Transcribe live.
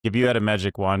If you had a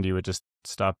magic wand, you would just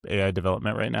stop AI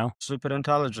development right now?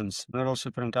 Superintelligence, neural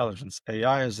superintelligence.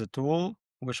 AI is a tool.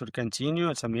 We should continue.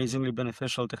 It's amazingly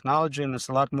beneficial technology, and it's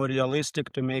a lot more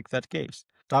realistic to make that case.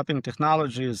 Stopping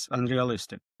technology is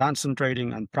unrealistic.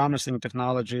 Concentrating on promising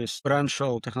technology is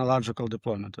potential technological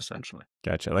deployment, essentially.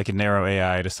 Gotcha. Like a narrow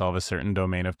AI to solve a certain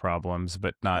domain of problems,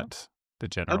 but Yeah. not the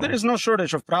And there general. is no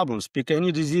shortage of problems. Pick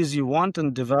any disease you want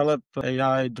and develop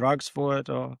AI drugs for it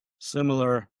or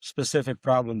similar specific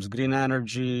problems. Green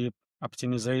energy,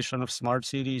 optimization of smart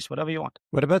cities, whatever you want.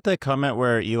 What about that comment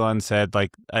where Elon said,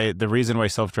 like, the reason why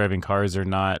self-driving cars are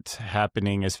not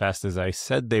happening as fast as I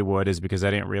said they would is because I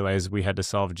didn't realize we had to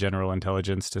solve general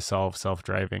intelligence to solve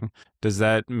self-driving. Does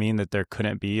that mean that there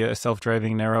couldn't be a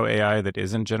self-driving narrow AI that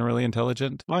isn't generally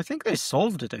intelligent? Well, I think they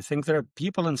solved it. I think there are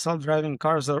people in self-driving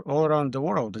cars are all around the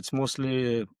world. It's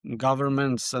mostly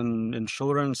governments and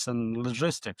insurance and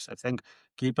logistics. I think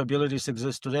capabilities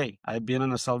exist today. I've been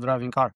in a self-driving car.